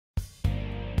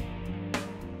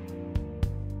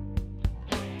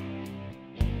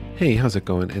Hey, how's it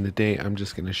going? And today I'm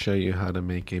just going to show you how to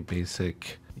make a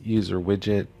basic user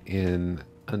widget in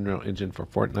Unreal Engine for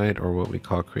Fortnite, or what we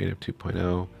call Creative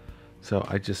 2.0. So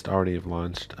I just already have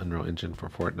launched Unreal Engine for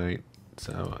Fortnite.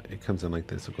 So it comes in like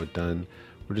this. We'll go done.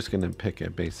 We're just going to pick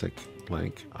a basic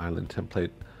blank island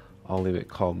template. I'll leave it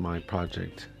called My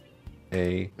Project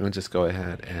A, and just go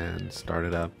ahead and start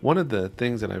it up. One of the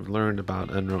things that I've learned about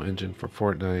Unreal Engine for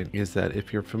Fortnite is that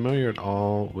if you're familiar at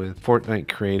all with Fortnite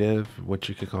Creative, what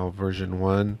you could call version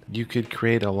 1, you could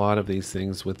create a lot of these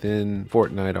things within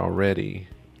Fortnite already,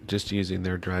 just using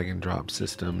their drag and drop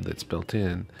system that's built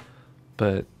in.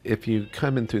 But if you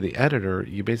come in through the editor,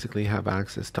 you basically have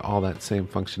access to all that same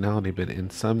functionality, but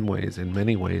in some ways, in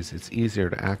many ways, it's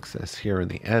easier to access here in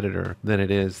the editor than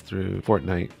it is through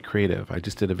Fortnite Creative. I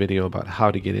just did a video about how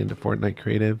to get into Fortnite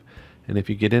Creative, and if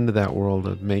you get into that world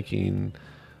of making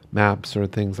maps or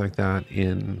things like that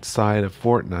inside of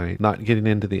Fortnite, not getting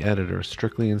into the editor,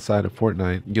 strictly inside of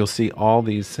Fortnite, you'll see all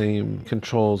these same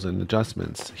controls and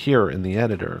adjustments here in the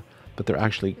editor, but they're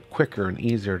actually quicker and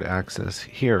easier to access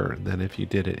here than if you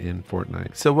did it in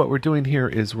Fortnite. So what we're doing here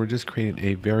is we're just creating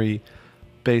a very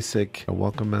basic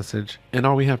welcome message, and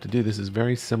all we have to do, this is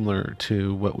very similar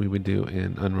to what we would do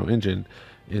in Unreal Engine,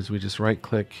 is we just right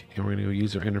click and we're going to go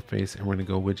user interface, and we're going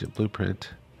to go widget blueprint,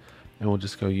 and we'll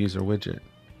just go user widget,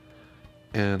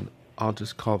 and I'll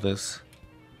just call this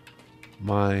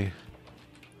my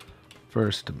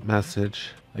first message,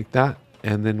 like that.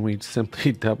 And then we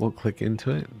simply double click into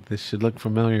it. This should look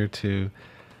familiar to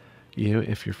you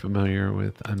if you're familiar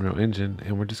with Unreal Engine.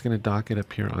 And we're just going to dock it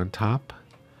up here on top.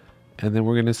 And then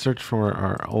we're going to search for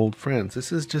our old friends.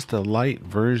 This is just a light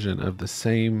version of the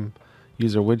same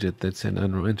user widget that's in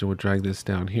Unreal Engine. We'll drag this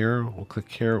down here. We'll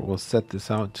click here. We'll set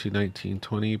this out to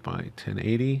 1920 by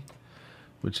 1080,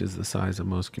 which is the size of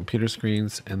most computer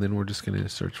screens. And then we're just going to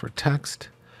search for text.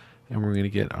 And we're going to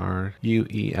get our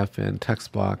UEFN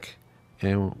text block.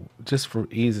 And just for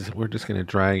ease, we're just going to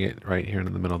drag it right here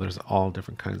in the middle. There's all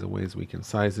different kinds of ways we can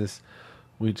size this.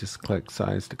 We just click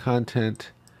size to content.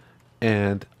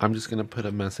 And I'm just going to put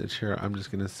a message here. I'm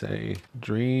just going to say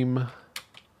dream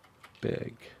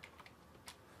big.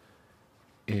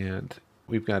 And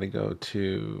we've got to go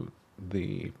to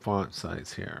the font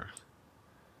size here.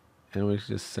 And we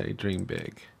just say dream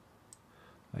big,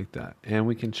 like that. And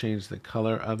we can change the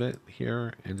color of it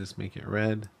here and just make it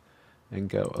red and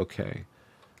go OK.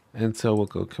 And so we'll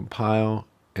go compile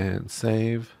and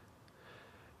save.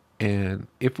 And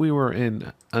if we were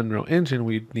in Unreal Engine,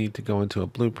 we'd need to go into a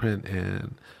blueprint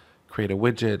and create a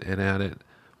widget and add it.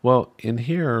 Well, in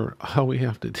here, all we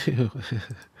have to do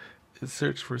is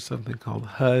search for something called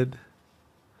HUD.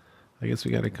 I guess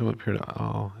we got to come up here to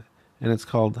all. And it's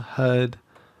called HUD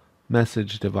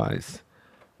message device.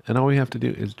 And all we have to do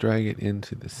is drag it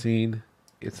into the scene.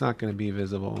 It's not going to be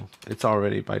visible. It's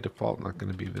already by default not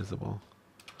going to be visible.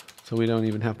 So we don't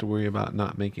even have to worry about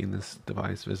not making this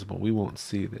device visible. We won't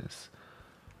see this.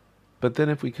 But then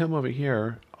if we come over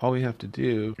here, all we have to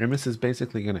do, and this is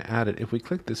basically going to add it. If we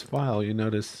click this file, you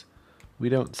notice we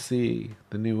don't see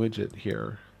the new widget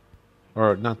here.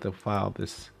 Or not the file,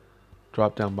 this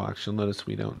drop down box. You'll notice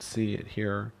we don't see it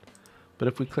here. But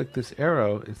if we click this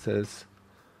arrow, it says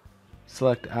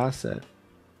select asset.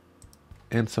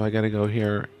 And so I got to go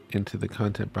here into the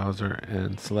content browser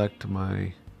and select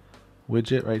my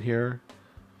widget right here.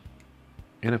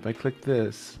 And if I click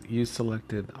this, use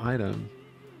selected item,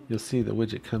 you'll see the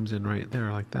widget comes in right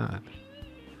there like that.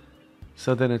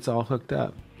 So then it's all hooked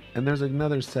up. And there's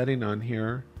another setting on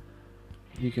here.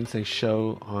 You can say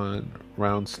show on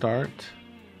round start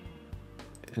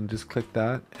and just click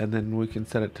that. And then we can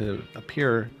set it to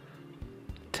appear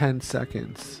 10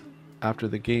 seconds after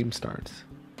the game starts.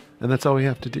 And that's all we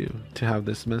have to do to have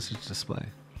this message display.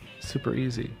 Super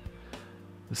easy.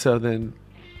 So then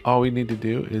all we need to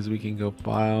do is we can go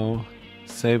file,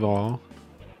 save all.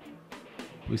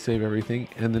 We save everything,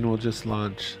 and then we'll just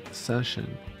launch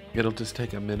session. It'll just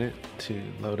take a minute to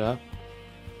load up.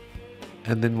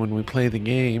 And then when we play the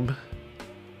game,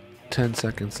 10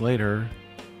 seconds later,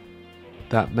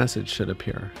 that message should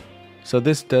appear. So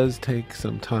this does take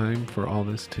some time for all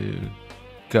this to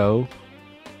go.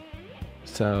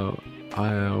 So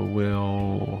I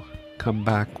will come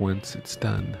back once it's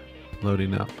done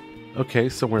loading up. Okay,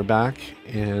 so we're back,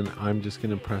 and I'm just going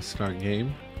to press start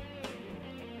game.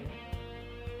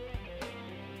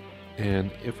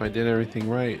 And if I did everything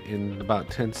right, in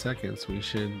about 10 seconds we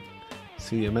should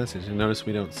see a message. And notice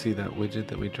we don't see that widget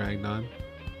that we dragged on.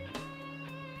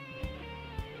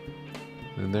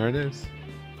 And there it is.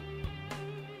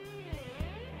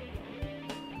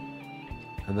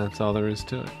 And that's all there is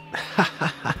to it.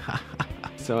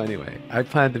 So So anyway, I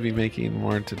plan to be making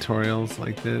more tutorials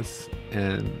like this,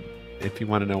 and if you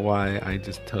want to know why, I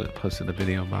just posted a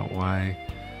video about why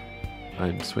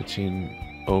I'm switching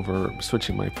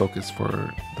my focus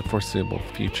for the foreseeable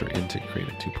future into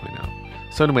Creative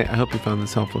 2.0. So anyway, I hope you found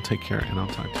this helpful. Take care, and I'll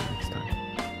talk to you.